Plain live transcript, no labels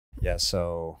Yeah,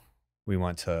 so we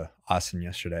went to Austin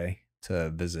yesterday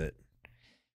to visit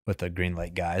with the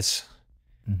Greenlake guys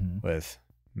with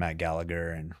Matt Gallagher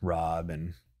and Rob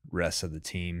and rest of the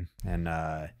team. And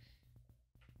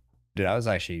dude, I was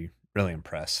actually really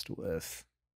impressed with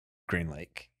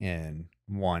Greenlake and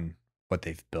one, what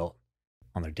they've built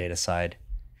on their data side.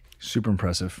 Super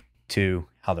impressive. Two,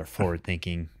 how they're forward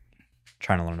thinking,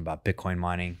 trying to learn about Bitcoin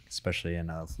mining, especially in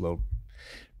a low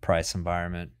price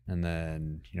environment. And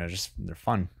then, just they're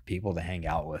fun people to hang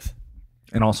out with.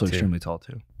 And also extremely tall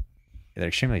too. They're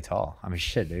extremely tall. I mean,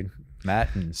 shit, dude.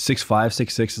 Matt and 6'5",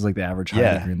 6'6" is like the average height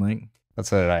at Greenlake.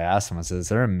 That's what I asked him. I said, is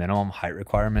there a minimum height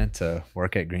requirement to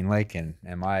work at Greenlake? And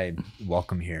am I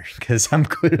welcome here? Because I'm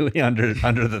clearly under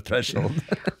the threshold.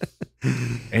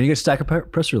 And you get to stack a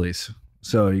press release.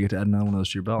 So you get to add another one of those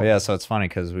to your belt. Well, yeah, so it's funny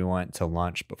because we went to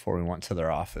lunch before we went to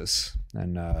their office.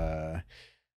 And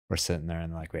we're sitting there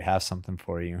and like, we have something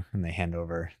for you. And they hand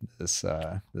over this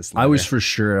letter. I was for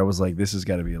sure. I was like, this has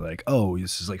got to be like, oh,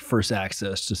 this is like first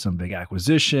access to some big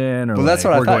acquisition, or well, that's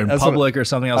like, what we're going public or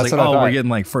something. I was like, oh, we're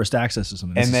getting like first access to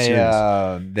something. And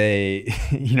they,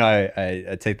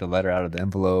 I take the letter out of the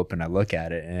envelope and I look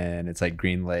at it, and it's like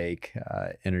Greenlake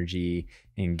Energy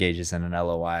engages in an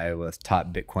LOI with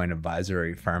top Bitcoin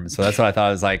advisory firm. So that's what I thought.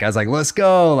 I was like, let's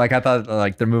go. Like, I thought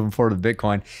like they're moving forward with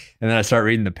Bitcoin. And then I start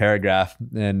reading the paragraph,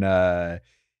 and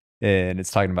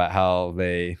it's talking about how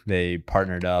they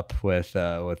partnered up with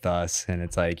us. And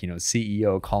it's like,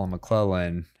 CEO Colin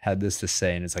McClellan had this to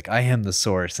say, and it's like, I am the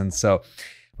source. And so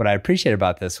what I appreciate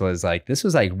about this was like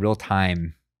real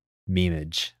time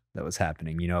memeage that was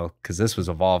happening, because this was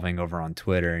evolving over on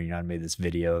Twitter. I made this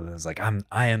video that was like,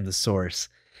 I am the source.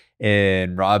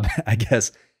 And Rob, I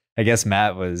guess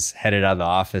Matt was headed out of the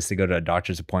office to go to a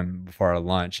doctor's appointment before our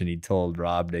lunch, and he told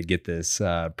Rob to get this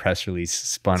press release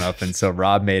spun up. And so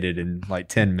Rob made it in like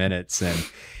 10 minutes, and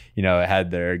it had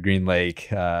their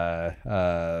Greenlake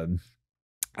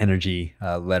Energy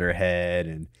letterhead,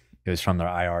 and it was from their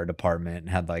IR department, and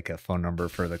had like a phone number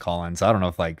for the call-in. So I don't know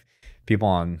if like people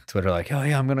on Twitter are like, oh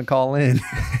yeah, I'm gonna call in.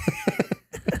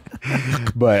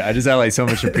 But I just had like so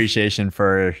much appreciation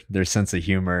for their sense of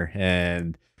humor,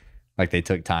 and like they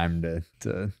took time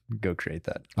to go create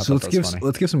that. So let's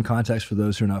give some context for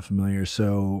those who are not familiar.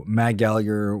 So Matt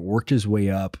Gallagher worked his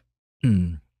way up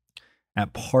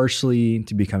at Parsley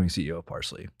to becoming CEO of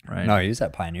Parsley, right? No, he was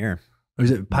at Pioneer.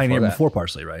 Was it Pioneer before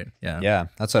Parsley, right? Yeah.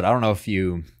 That's what, I don't know if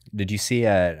did you see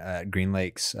at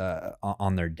Greenlake's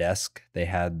on their desk, they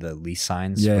had the lease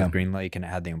signs with Greenlake, and it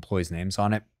had the employees' names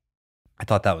on it. I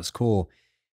thought that was cool.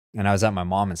 And I was at my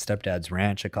mom and stepdad's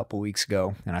ranch a couple weeks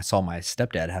ago, and I saw my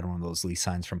stepdad had one of those lease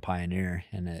signs from Pioneer,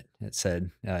 and it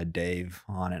said Dave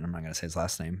on it. And I'm not going to say his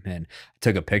last name. And I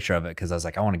took a picture of it because I was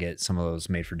like, I want to get some of those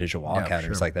made for digital wildcatters.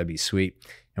 Sure. Like, that'd be sweet.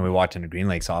 And we walked into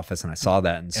Greenlake's office, and I saw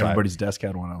that. And so everybody's desk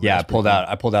had one. I pulled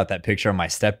out that picture of my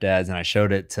stepdad's, and I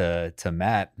showed it to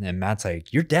Matt. And Matt's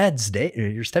like, your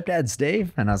stepdad's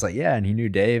Dave? And I was like, yeah. And he knew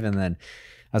Dave. And then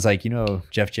I was like,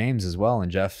 Jeff James as well. And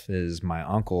Jeff is my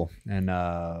uncle. And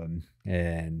I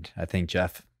think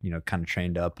Jeff,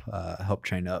 kind of helped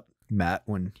train up Matt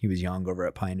when he was young over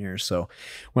at Pioneer. So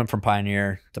went from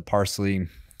Pioneer to Parsley.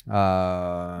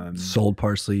 Sold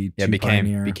Parsley to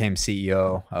Pioneer. Became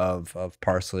CEO of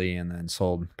Parsley, and then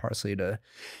sold Parsley to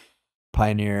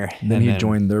Pioneer. And then he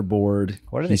joined their board.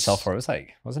 What did they sell for? Wasn't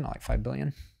it like $5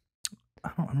 billion?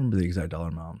 I don't remember the exact dollar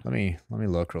amount. Let me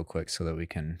look real quick so that we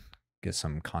can get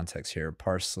some context here.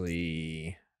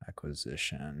 Parsley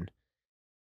acquisition,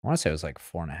 I want to say it was like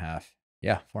 4.5.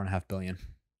 Yeah, $4.5 billion.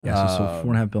 Yeah, so sold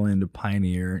 $4.5 billion to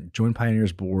Pioneer. Joined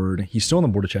Pioneer's board. He's still on the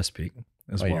board of Chesapeake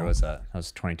as well. What year was that? That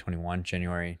was 2021,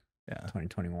 January. Yeah,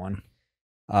 2021.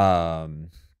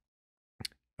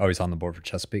 He's on the board for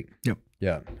Chesapeake. Yep.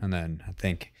 Yeah, and then I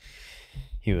think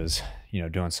he was,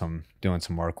 doing some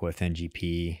work with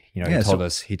NGP.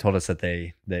 He told us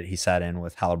that he sat in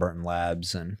with Halliburton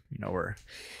Labs, and we're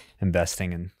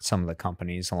investing in some of the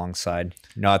companies alongside.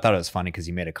 I thought it was funny because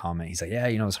he made a comment. He's like, yeah,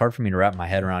 it's hard for me to wrap my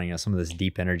head around some of this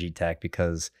deep energy tech,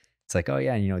 because it's like, oh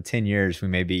yeah, 10 years we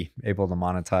may be able to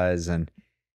monetize. And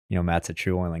Matt's a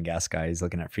true oil and gas guy. He's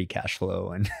looking at free cash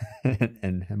flow and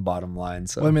and bottom line.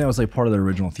 So that was like part of their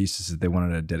original thesis, that they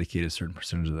wanted to dedicate a certain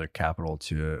percentage of their capital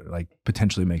to like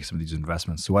potentially make some of these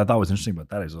investments. So what I thought was interesting about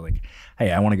that is like,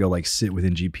 hey, I want to go like sit with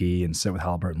NGP and sit with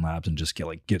Halliburton Labs and just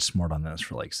get smart on this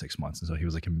for like 6 months. And so he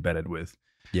was like embedded with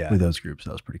those groups.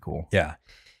 That was pretty cool. Yeah.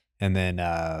 And then,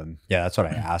 that's what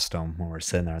I asked him when we were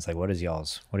sitting there. I was like, what is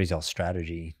y'all's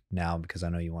strategy now? Because I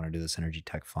know you want to do this energy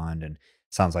tech fund, and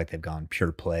sounds like they've gone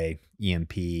pure play,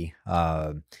 EMP.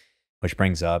 which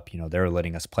brings up, they were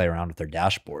letting us play around with their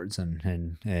dashboards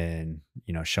and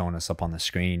showing us up on the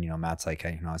screen. Matt's like,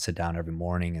 I sit down every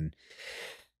morning and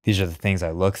these are the things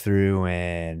I look through.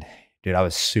 And dude, I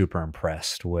was super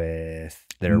impressed with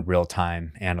their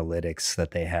real-time analytics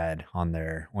that they had on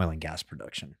their oil and gas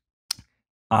production.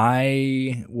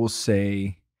 I will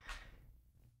say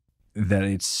that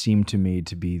it seemed to me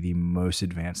to be the most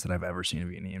advanced that I've ever seen of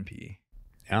an E&P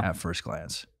at first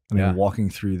glance. I mean, walking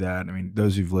through that, I mean,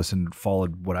 those who've listened,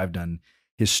 followed what I've done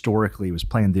historically was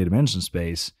playing data management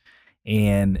space,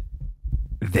 and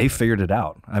they figured it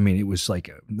out. I mean, it was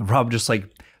like, Rob just like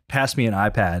passed me an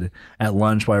iPad at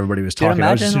lunch while everybody was talking. Dude, imagine,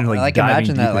 I was just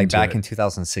imagine that like back it. in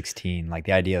 2016, like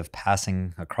the idea of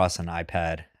passing across an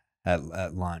iPad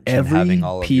at lunch Every and having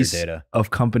all of your piece data of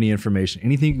company information,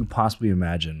 anything you could possibly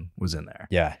imagine was in there.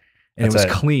 Yeah. And it was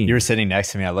clean. You were sitting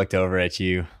next to me. I looked over at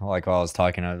you like while I was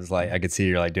talking. I was like, I could see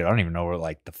you're like, dude, I don't even know where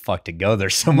like the fuck to go.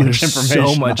 There's so much information.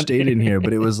 So much data in here.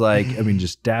 But it was like, I mean,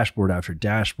 just dashboard after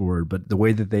dashboard. But the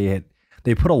way that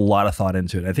they put a lot of thought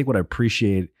into it. I think what I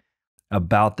appreciate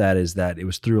about that is that it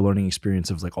was through a learning experience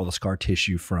of like all the scar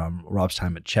tissue from Rob's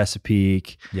time at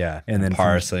Chesapeake. Yeah. And then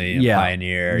Parsley and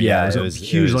Pioneer. Yeah. It was a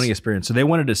huge learning experience. So they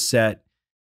wanted to set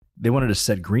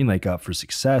Greenlake up for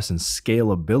success and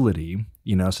scalability,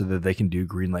 so that they can do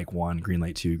Greenlake 1,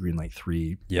 Greenlake 2, Greenlake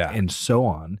 3, and so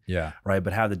on. Yeah. Right.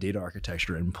 But have the data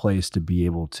architecture in place to be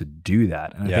able to do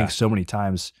that. And I think so many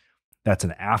times that's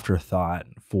an afterthought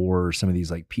for some of these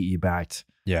like PE-backed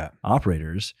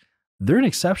operators. They're an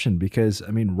exception because, I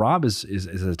mean, Rob is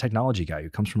a technology guy who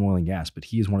comes from oil and gas, but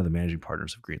he is one of the managing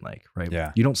partners of Greenlake, right?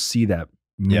 Yeah. You don't see that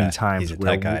many times. He's a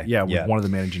tech guy. With one of the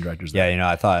managing directors. Yeah,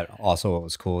 I thought also what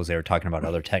was cool is they were talking about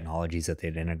other technologies that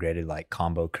they'd integrated like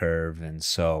combo curve. And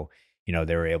so,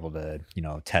 they were able to,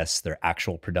 test their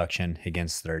actual production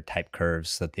against their type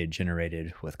curves that they had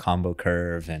generated with combo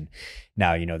curve. And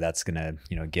now, that's going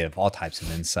to, give all types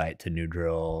of insight to new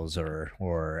drills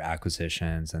or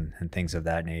acquisitions and things of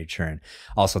that nature. And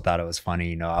also thought it was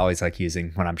funny, I always like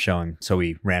using when I'm showing, so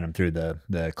we ran them through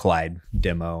the Collide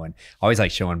demo, and I always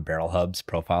like showing Barrel Hub's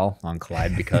profile on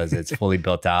Collide because it's fully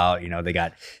built out. They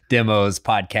got demos,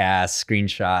 podcasts,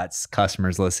 screenshots,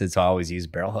 customers listed. So I always use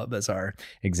Barrel Hub as our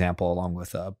example along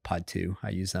with Pod 2. I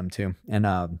use them too.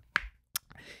 And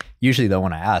usually though,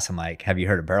 when I ask, I'm like, have you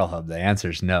heard of Barrel Hub? The answer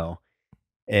is no.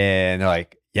 And they're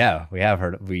like, yeah, we have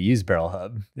heard, we use Barrel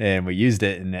Hub and we used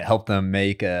it and it helped them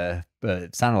make it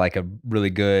sounded like a really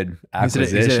good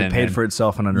acquisition. He said it paid for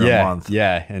itself in under a month.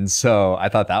 Yeah. And so I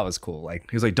thought that was cool. Like,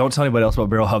 he was like, don't tell anybody else about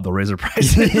Barrel Hub, they'll raise their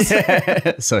prices.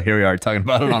 So here we are talking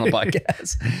about it on a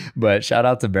podcast. But shout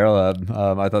out to Barrel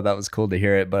Hub. I thought that was cool to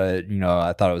hear it. But,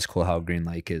 I thought it was cool how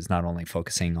Greenlake is not only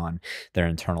focusing on their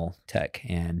internal tech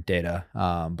and data,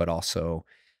 but also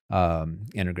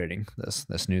integrating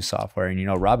this new software.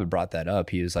 And Rob had brought that up.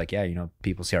 He was like, yeah,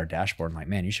 people see our dashboard and like,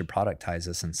 man, you should productize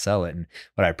this and sell it. And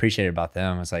what I appreciated about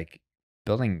them was like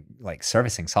building, like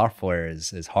servicing software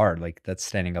is hard. Like that's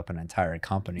standing up an entire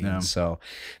company. And so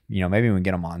maybe we can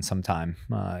get them on sometime,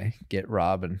 get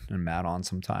Rob and Matt on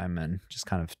sometime and just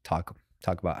kind of talk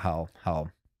about how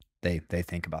they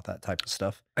think about that type of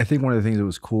stuff. I think one of the things that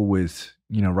was cool with,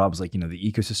 Rob's like, the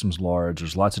ecosystem's large.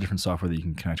 There's lots of different software that you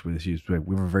can connect with. We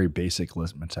have a very basic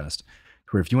litmus test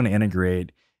where if you want to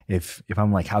integrate, if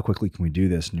I'm like, how quickly can we do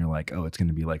this? And you're like, oh, it's going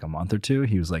to be like a month or two.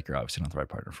 He was like, you're obviously not the right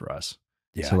partner for us.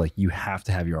 Yeah. So like you have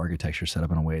to have your architecture set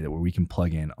up in a way that where we can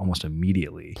plug in almost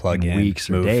immediately, in weeks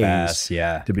or days, fast,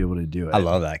 to be able to do it. I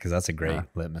love that because that's a great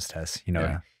litmus test.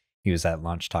 He was at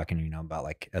lunch talking, about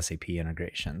like SAP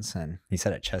integrations, and he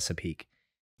said at Chesapeake,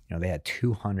 they had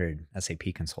 200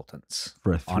 SAP consultants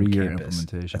for a 3-year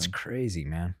implementation. That's crazy,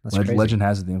 man. That's crazy. Legend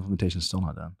has it the implementation's still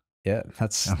not done. Yeah,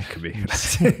 that's it could be.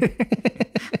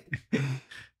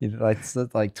 It's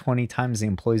like 20 times the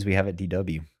employees we have at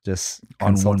DW just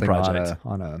on one project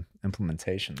on a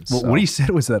implementation. Well, what he said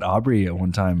was that Aubrey at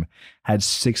one time had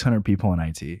 600 people in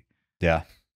IT. Yeah,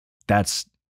 that's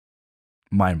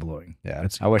mind blowing. Yeah,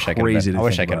 I wish I could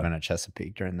have been at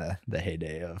Chesapeake during the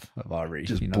heyday of Aubrey,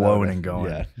 just blowing and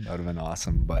going. Yeah, that would have been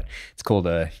awesome. But it's cool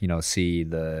to see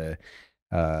the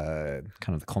kind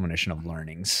of the culmination of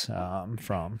learnings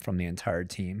from the entire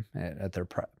team at their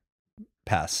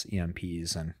past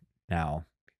EMPs, and now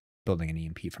building an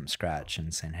EMP from scratch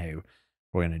and saying, hey,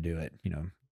 we're going to do it,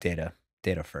 data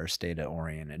first, data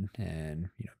oriented, and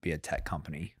be a tech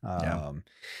company.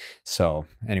 So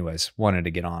anyways, wanted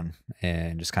to get on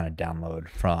and just kind of download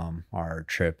from our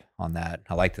trip on that.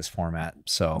 I like this format.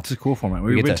 So It's a cool format. We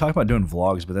We've get been to- talking about doing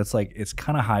vlogs, but that's like, it's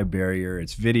kind of high barrier.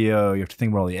 It's video. You have to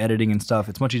think about all the editing and stuff.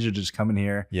 It's much easier to just come in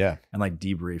here yeah. and like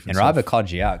debrief. And Rob had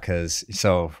called you out because,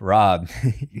 so Rob,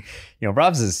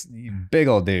 Rob's this big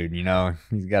old dude,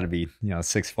 he's got to be,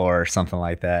 6'4" or something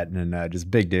like that. And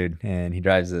just big dude. And he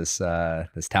drives this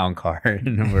town car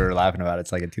and we were laughing about it.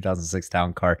 It's like a 2006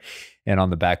 town car. And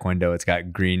on the back window, it's got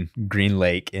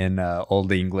Greenlake in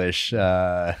Old English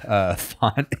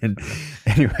font. And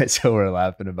anyway, so we're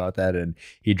laughing about that. And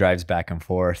he drives back and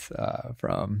forth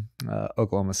from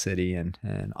Oklahoma City and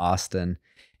Austin.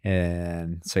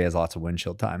 And so he has lots of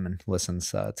windshield time and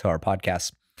listens to our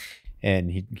podcast.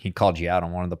 And he called you out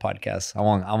on one of the podcasts. I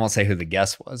won't say who the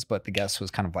guest was, but the guest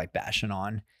was kind of like bashing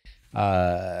on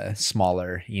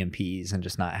smaller E&Ps and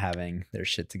just not having their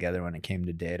shit together when it came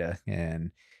to data. And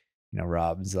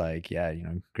Rob's like, yeah,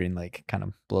 Greenlake kind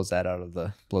of blows that out of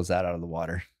the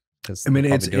water. I mean,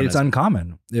 it's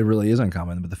uncommon. It really is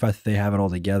uncommon. But the fact that they have it all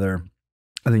together,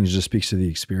 I think it just speaks to the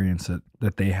experience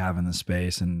that they have in the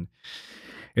space. And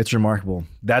it's remarkable.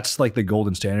 That's like the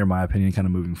golden standard, in my opinion, kind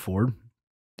of moving forward.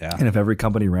 Yeah. And if every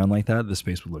company ran like that, the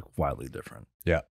space would look wildly different. Yeah.